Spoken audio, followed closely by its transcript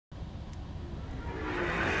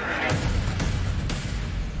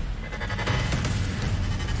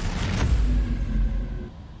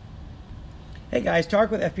Hey guys, Tarek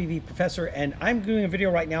with FPVProfessor, and I'm doing a video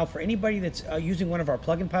right now for anybody that's using one of our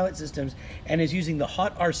plug-and-pilot systems and is using the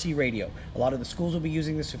HOTRC radio. A lot of the schools will be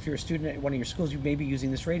using this. If you're a student at one of your schools, you may be using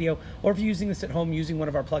this radio, or if you're using this at home using one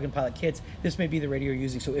of our plug-and-pilot kits, this may be the radio you're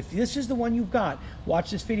using. So if this is the one you've got, watch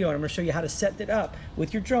this video and I'm going to show you how to set it up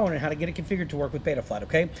with your drone and how to get it configured to work with Betaflight,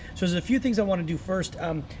 okay? So there's a few things I want to do first.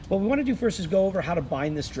 What we want to do first is go over how to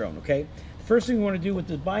bind this drone, okay? The first thing we want to do with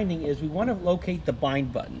the binding is we want to locate the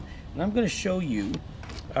bind button. And I'm going to show you,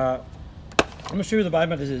 the bind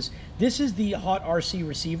button is. This is the HOTRC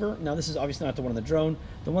receiver. Now this is obviously not the one on the drone.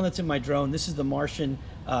 The one that's in my drone, this is the Martian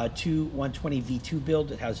 2 120 V2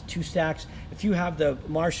 build. It has 2 stacks. If you have the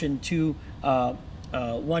Martian 2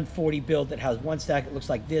 140 build that has 1 stack, it looks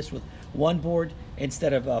like this with 1 board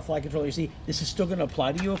instead of flight controller. You see, this is still going to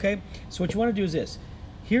apply to you, okay? So what you want to do is this.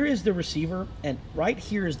 Here is the receiver, and right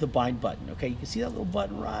here is the bind button. Okay, you can see that little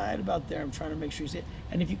button right about there. I'm trying to make sure you see it.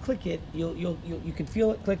 And if you click it, you can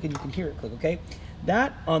feel it click and you can hear it click. Okay,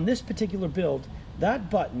 that on this particular build, that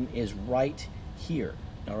button is right here.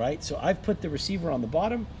 All right, so I've put the receiver on the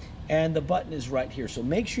bottom, and the button is right here. So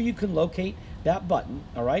make sure you can locate that button.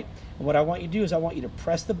 All right, and what I want you to do is I want you to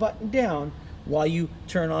press the button down while you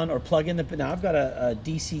turn on or plug in the, now I've got a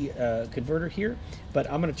DC converter here, but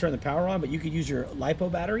I'm going to turn the power on, but you could use your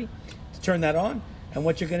LiPo battery to turn that on, and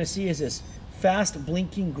what you're going to see is this fast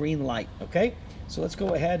blinking green light, okay? So let's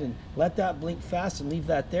go ahead and let that blink fast and leave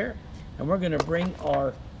that there, and we're going to bring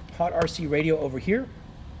our HOTRC radio over here.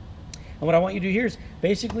 And what I want you to do here is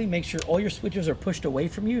basically make sure all your switches are pushed away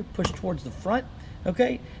from you, pushed towards the front,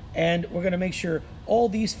 okay? And we're going to make sure all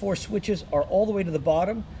these 4 switches are all the way to the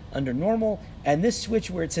bottom under normal, and this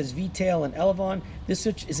switch where it says VTail and Elevon, this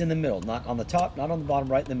switch is in the middle, not on the top, not on the bottom,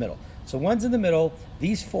 right in the middle. So one's in the middle,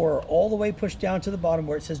 these 4 are all the way pushed down to the bottom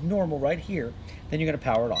where it says normal right here, then you're going to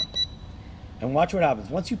power it on. And watch what happens.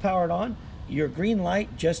 Once you power it on, your green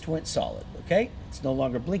light just went solid, okay? It's no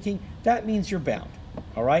longer blinking. That means you're bound.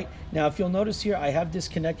 All right, now if you'll notice here, I have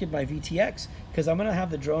disconnected my VTX because I'm going to have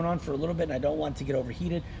the drone on for a little bit and I don't want it to get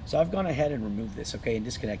overheated. So I've gone ahead and removed this, okay, and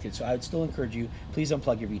disconnected. So I would still encourage you, please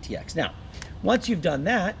unplug your VTX. Now, once you've done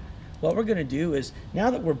that, what we're going to do is, now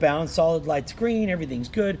that we're bound, solid light's green, everything's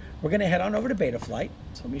good, we're going to head on over to Betaflight.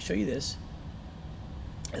 So let me show you this.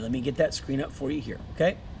 And let me get that screen up for you here,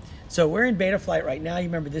 okay? So we're in Betaflight right now. You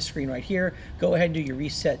remember this screen right here. Go ahead and do your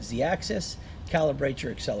reset Z-axis, calibrate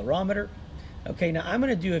your accelerometer. Okay, now I'm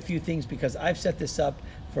going to do a few things because I've set this up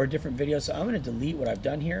for a different video, so I'm going to delete what I've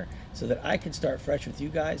done here so that I can start fresh with you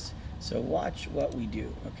guys. So watch what we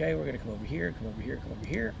do. Okay, we're going to come over here, come over here, come over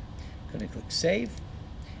here. I'm going to click save.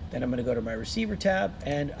 Then I'm going to go to my receiver tab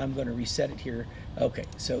and I'm going to reset it here. Okay,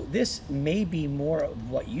 so this may be more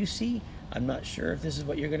of what you see. I'm not sure if this is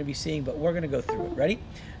what you're going to be seeing, but we're going to go through it. Ready?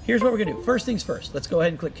 Here's what we're going to do. First things first. Let's go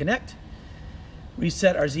ahead and click connect.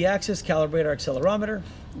 Reset our Z-axis, calibrate our accelerometer,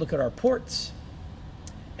 look at our ports,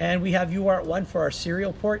 and we have UART1 for our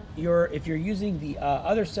serial port. If you're using the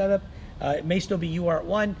other setup, it may still be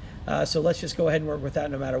UART1, so let's just go ahead and work with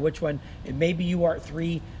that no matter which one. It may be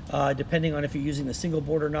UART3, depending on if you're using the single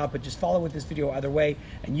board or not, but just follow with this video either way,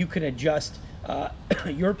 and you can adjust.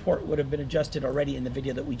 Your port would have been adjusted already in the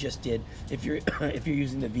video that we just did if you're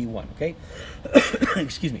using the V1, okay?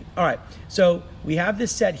 Excuse me. All right, so we have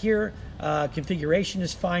this set here. Configuration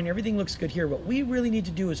is fine. Everything looks good here. What we really need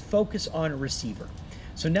to do is focus on a receiver.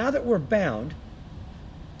 So now that we're bound,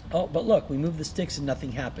 oh, but look, we move the sticks and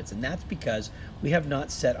nothing happens, and that's because we have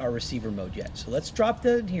not set our receiver mode yet. So let's drop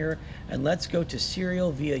that in here and let's go to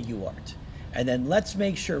serial via UART. And then let's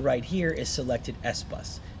make sure right here is selected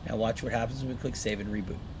S-Bus. Now watch what happens when we click save and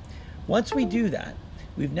reboot. Once we do that,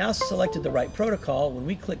 we've now selected the right protocol. When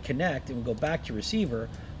we click connect and we go back to receiver,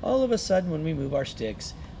 all of a sudden when we move our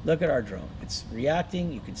sticks, look at our drone. It's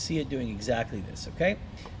reacting. You can see it doing exactly this, okay?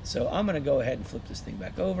 So I'm going to go ahead and flip this thing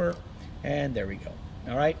back over, and there we go.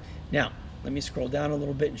 All right? Now, let me scroll down a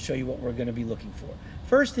little bit and show you what we're going to be looking for.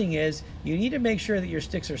 First thing is, you need to make sure that your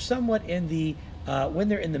sticks are somewhat in the, when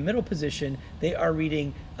they're in the middle position, they are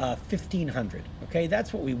reading 1500, okay?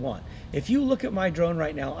 That's what we want. If you look at my drone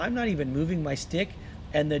right now, I'm not even moving my stick,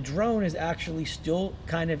 and the drone is actually still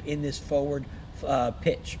kind of in this forward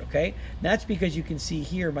pitch, okay? That's because you can see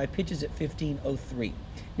here my pitch is at 1503.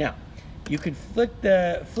 Now, you can flick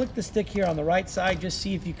the stick here on the right side, just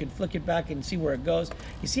see if you can flick it back and see where it goes.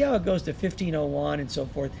 You see how it goes to 1501 and so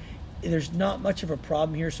forth. There's not much of a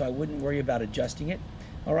problem here, so I wouldn't worry about adjusting it,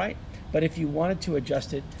 all right? But if you wanted to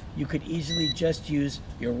adjust it, you could easily just use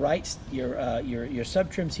your your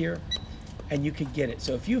sub trims here, and you could get it.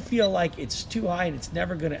 So if you feel like it's too high and it's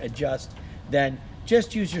never going to adjust, then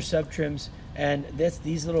just use your sub trims, and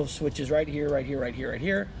these little switches right here, right here, right here, right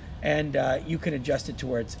here, and you can adjust it to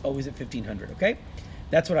where it's always at 1500, okay?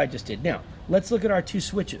 That's what I just did. Now, let's look at our 2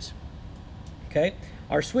 switches, okay?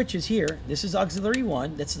 Our switch is here. This is auxiliary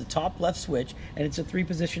 1. That's the top left switch, and it's a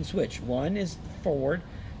 3-position switch. 1 is forward,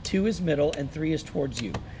 2 is middle, and 3 is towards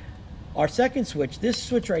you. Our second switch, this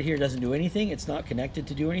switch right here doesn't do anything. It's not connected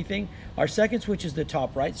to do anything. Our second switch is the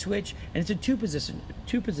top right switch, and it's a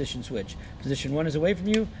two-position switch. Position 1 is away from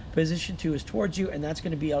you, position 2 is towards you, and that's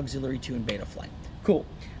going to be auxiliary 2 in beta flight. Cool.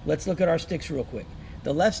 Let's look at our sticks real quick.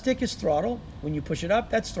 The left stick is throttle. When you push it up,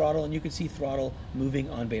 that's throttle, and you can see throttle moving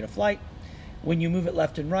on beta flight. When you move it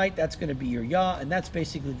left and right, that's going to be your yaw, and that's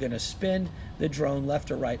basically going to spin the drone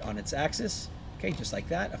left or right on its axis. Okay, just like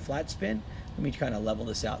that, a flat spin. Let me kind of level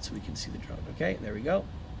this out so we can see the drone. Okay, there we go.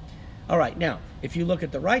 All right, now, if you look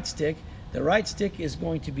at the right stick is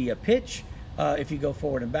going to be a pitch. If you go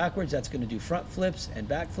forward and backwards, that's going to do front flips and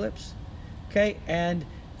back flips. Okay, and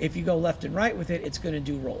if you go left and right with it, it's going to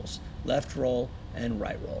do rolls. Left roll and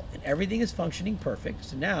right roll. And everything is functioning perfect.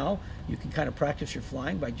 So now you can kind of practice your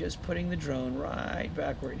flying by just putting the drone right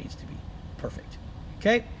back where it needs to be. Perfect.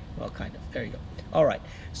 Okay? Well, kind of. There you go. All right.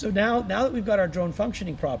 So now that we've got our drone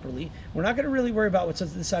functioning properly, we're not going to really worry about what's on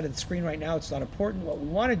the side of the screen right now. It's not important. What we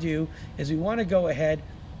want to do is we want to go ahead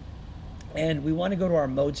and we want to go to our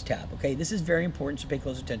modes tab. Okay? This is very important, so pay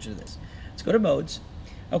close attention to this. Let's go to modes.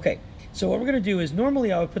 Okay. So what we're going to do is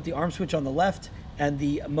normally I would put the arm switch on the left and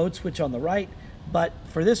the mode switch on the right. But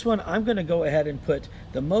for this one, I'm going to go ahead and put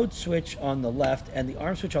the mode switch on the left and the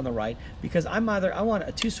arm switch on the right, because I want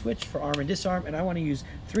a 2-switch for arm and disarm, and I want to use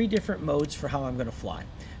 3 different modes for how I'm going to fly.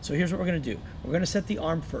 So here's what we're going to do. We're going to set the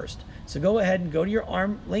arm first. So go ahead and go to your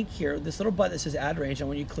arm link here, this little button that says add range. I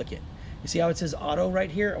want you to click it. You see how it says auto right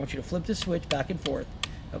here? I want you to flip the switch back and forth.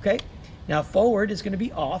 Okay? Now forward is going to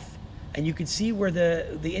be off, and you can see where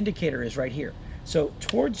the indicator is right here. So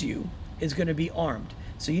towards you is going to be armed.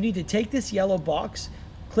 So you need to take this yellow box,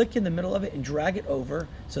 click in the middle of it, and drag it over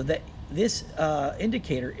so that this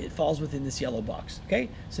indicator, it falls within this yellow box. Okay?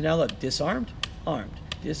 So now look, disarmed, armed,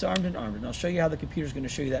 disarmed, and armed. And I'll show you how the computer's going to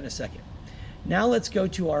show you that in a second. Now let's go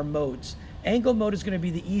to our modes. Angle mode is going to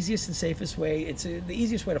be the easiest and safest way. It's the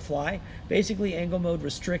easiest way to fly. Basically, angle mode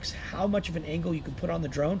restricts how much of an angle you can put on the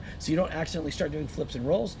drone so you don't accidentally start doing flips and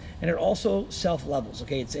rolls. And it also self-levels.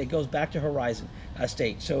 Okay? It goes back to horizon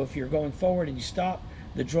state. So if you're going forward and you stop,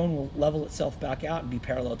 the drone will level itself back out and be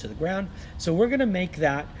parallel to the ground. So we're going to make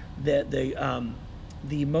that the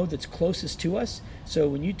mode that's closest to us. So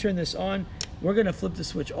when you turn this on, we're going to flip the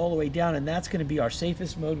switch all the way down, and that's going to be our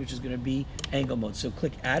safest mode, which is going to be angle mode. So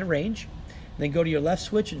click add range, then go to your left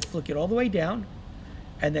switch and flick it all the way down,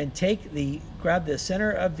 and then grab the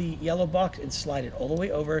center of the yellow box and slide it all the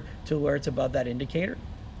way over to where it's above that indicator.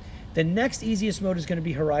 The next easiest mode is going to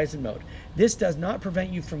be horizon mode. This does not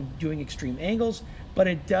prevent you from doing extreme angles, but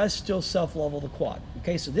it does still self-level the quad.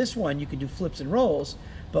 Okay, so this one you can do flips and rolls,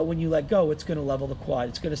 but when you let go, it's going to level the quad.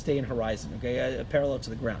 It's going to stay in horizon, okay, parallel to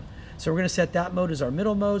the ground. So we're going to set that mode as our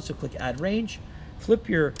middle mode, so click add range, flip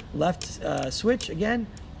your left switch again,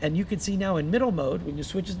 and you can see now in middle mode, when your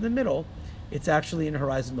switch is in the middle, it's actually in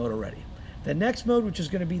horizon mode already. The next mode, which is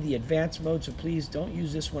going to be the advanced mode, so please don't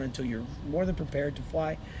use this one until you're more than prepared to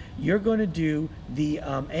fly. You're going to do the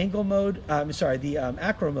angle mode, the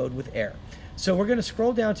acro mode with air. So we're going to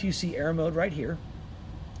scroll down till you see air mode right here.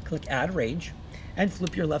 Click add range and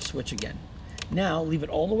flip your left switch again. Now leave it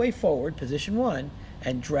all the way forward, position 1,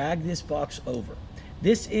 and drag this box over.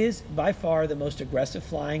 This is by far the most aggressive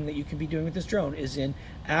flying that you can be doing with this drone, is in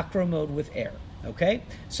acro mode with air. Okay?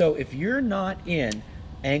 So if you're not in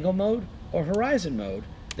angle mode or horizon mode,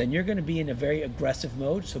 then you're going to be in a very aggressive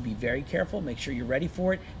mode, so be very careful. Make sure you're ready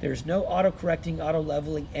for it. There's no auto-correcting,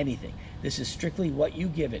 auto-leveling, anything. This is strictly what you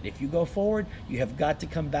give it. If you go forward, you have got to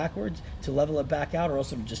come backwards to level it back out, or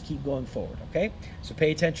else it'll just keep going forward, okay? So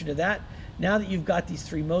pay attention to that. Now that you've got these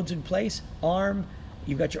 3 modes in place,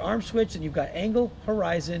 you've got your arm switch, and you've got angle,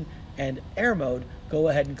 horizon, and air mode, go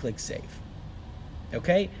ahead and click save.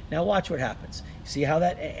 Okay? Now watch what happens. See how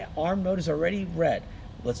that arm mode is already red?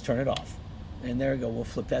 Let's turn it off. And there we go. We'll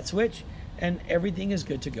flip that switch, and everything is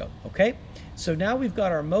good to go. Okay? So now we've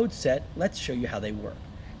got our mode set. Let's show you how they work.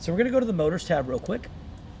 So we're going to go to the motors tab real quick.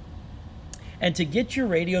 And to get your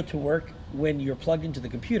radio to work when you're plugged into the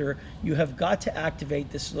computer, you have got to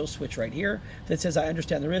activate this little switch right here that says, I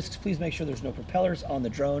understand the risks. Please make sure there's no propellers on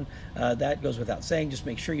the drone. That goes without saying. Just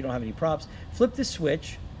make sure you don't have any props. Flip this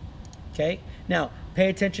switch. Okay? Now, pay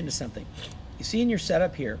attention to something. You see in your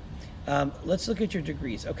setup here, let's look at your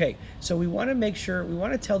degrees. Okay, so we want to make sure, we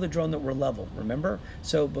want to tell the drone that we're level, remember?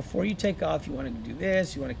 So before you take off, you want to do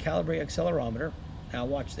this, you want to calibrate accelerometer. Now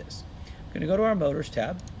watch this. I'm going to go to our motors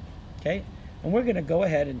tab, okay? And we're gonna go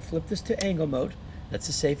ahead and flip this to angle mode. That's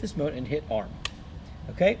the safest mode, and hit arm.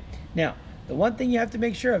 Okay? Now, the one thing you have to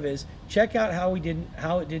make sure of is check out how it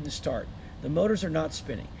didn't start. The motors are not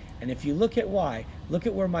spinning. And if you look at why, look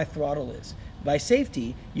at where my throttle is. By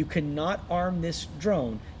safety, you cannot arm this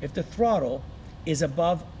drone if the throttle is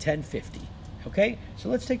above 1050. Okay? So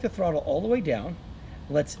let's take the throttle all the way down.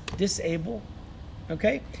 Let's disable.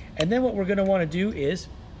 Okay? And then what we're going to want to do is,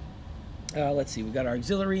 let's see, we've got our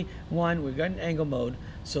auxiliary one, we've got an angle mode.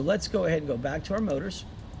 So let's go ahead and go back to our motors.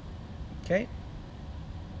 Okay?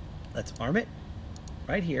 Let's arm it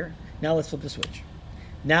right here. Now let's flip the switch.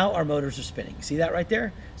 Now our motors are spinning. See that right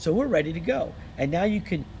there? So we're ready to go. And now you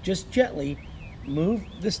can just gently move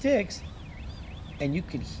the sticks and you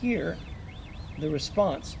can hear the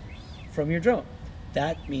response from your drone.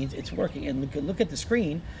 That means it's working. And look at the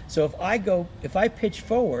screen. So if I pitch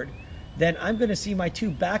forward, then I'm going to see my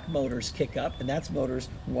two back motors kick up, and that's motors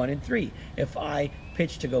 1 and 3. If I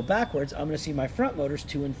pitch to go backwards, I'm going to see my front motors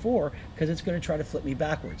 2 and 4, because it's going to try to flip me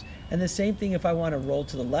backwards. And the same thing if I want to roll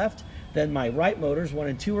to the left, then my right motors 1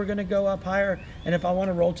 and 2 are going to go up higher, and if I want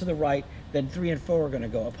to roll to the right, then 3 and 4 are going to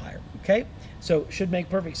go up higher. Okay? So it should make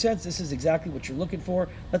perfect sense. This is exactly what you're looking for.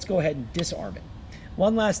 Let's go ahead and disarm it.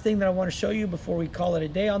 One last thing that I want to show you before we call it a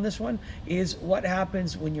day on this one is what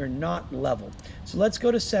happens when you're not level. So let's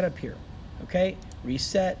go to setup here. Okay,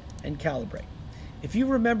 reset and calibrate. If you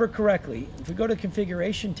remember correctly, if we go to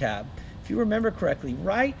configuration tab, if you remember correctly,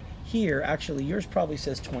 right here, actually yours probably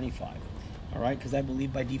says 25. All right, because I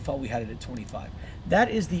believe by default we had it at 25. That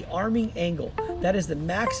is the arming angle. That is the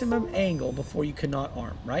maximum angle before you cannot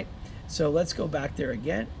arm, right? So let's go back there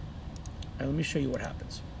again, and let me show you what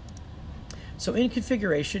happens. So in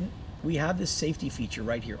configuration, we have this safety feature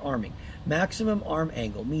right here, arming. Maximum arm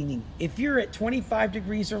angle, meaning if you're at 25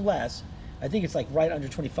 degrees or less, I think it's like right under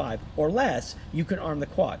 25 or less, you can arm the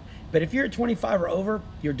quad. But if you're at 25 or over,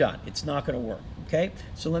 you're done. It's not going to work, okay?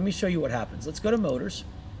 So let me show you what happens. Let's go to motors,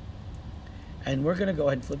 and we're going to go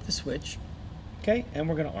ahead and flip the switch, okay? And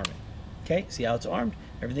we're going to arm it, okay? See how it's armed?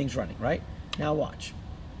 Everything's running, right? Now watch.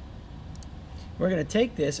 We're going to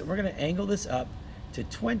take this, and we're going to angle this up to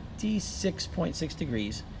 26.6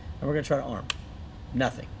 degrees, and we're going to try to arm.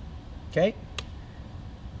 Nothing, okay?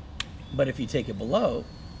 But if you take it below,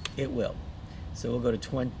 it will. So we'll go to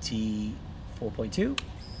 24.2,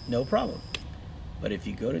 no problem. But if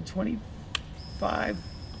you go to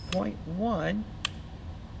 25.1,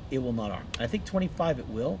 it will not arm. I think 25 it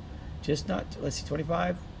will, just not, let's see,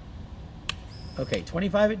 25. Okay,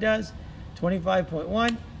 25 it does,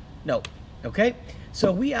 25.1, no, okay?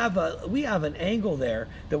 So we have an angle there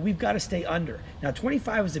that we've got to stay under. Now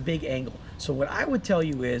 25 is a big angle. So what I would tell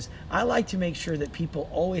you is I like to make sure that people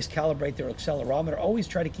always calibrate their accelerometer, always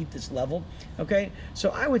try to keep this level, okay?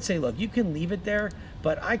 So I would say, look, you can leave it there,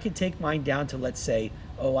 but I could take mine down to, let's say,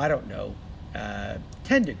 oh, I don't know,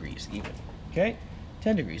 10 degrees even, okay?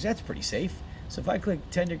 10 degrees, that's pretty safe. So if I click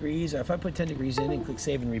 10 degrees, or if I put 10 degrees in and click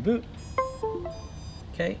save and reboot,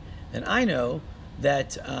 okay, then I know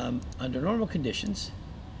that under normal conditions,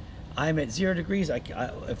 I'm at 0 degrees.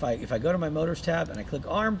 If I go to my motors tab and I click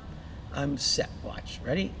arm, I'm set. Watch,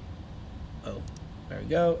 ready? Oh, there we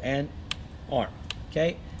go, and arm,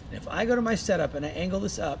 okay? And if I go to my setup and I angle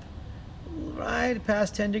this up right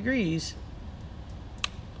past 10 degrees,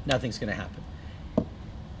 nothing's gonna happen.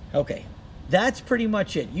 Okay, that's pretty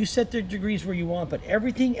much it. You set the degrees where you want, but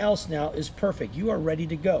everything else now is perfect. You are ready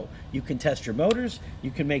to go. You can test your motors.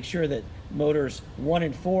 You can make sure that motors 1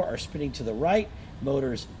 and 4 are spinning to the right.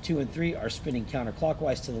 Motors 2 and 3 are spinning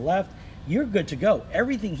counterclockwise to the left. You're good to go.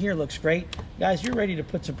 Everything here looks great. Guys, you're ready to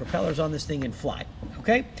put some propellers on this thing and fly,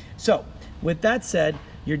 okay? So, with that said,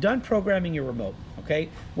 you're done programming your remote, okay?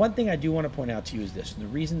 One thing I do want to point out to you is this, the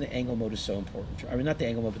reason the angle mode is so important. I mean, not the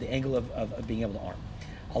angle mode, but the angle of being able to arm.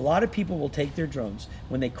 A lot of people will take their drones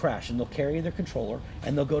when they crash and they'll carry their controller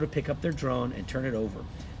and they'll go to pick up their drone and turn it over.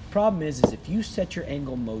 The problem is if you set your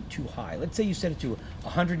angle mode too high, let's say you set it to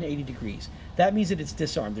 180 degrees, that means that it's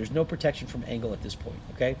disarmed. There's no protection from angle at this point,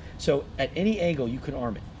 okay? So at any angle, you can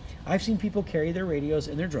arm it. I've seen people carry their radios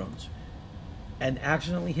and their drones and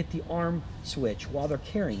accidentally hit the arm switch while they're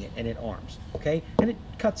carrying it, and it arms, okay? And it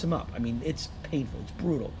cuts them up. I mean, it's painful, it's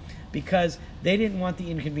brutal, because they didn't want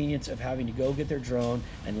the inconvenience of having to go get their drone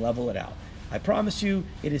and level it out. I promise you,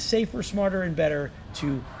 it is safer, smarter, and better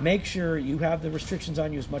to make sure you have the restrictions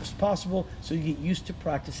on you as much as possible so you get used to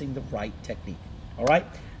practicing the right technique, all right?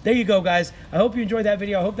 There you go, guys. I hope you enjoyed that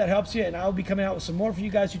video. I hope that helps you, and I'll be coming out with some more for you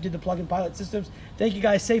guys who did the plug-in pilot systems. Thank you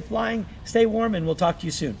guys. Safe flying, stay warm, and we'll talk to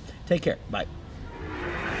you soon. Take care. Bye.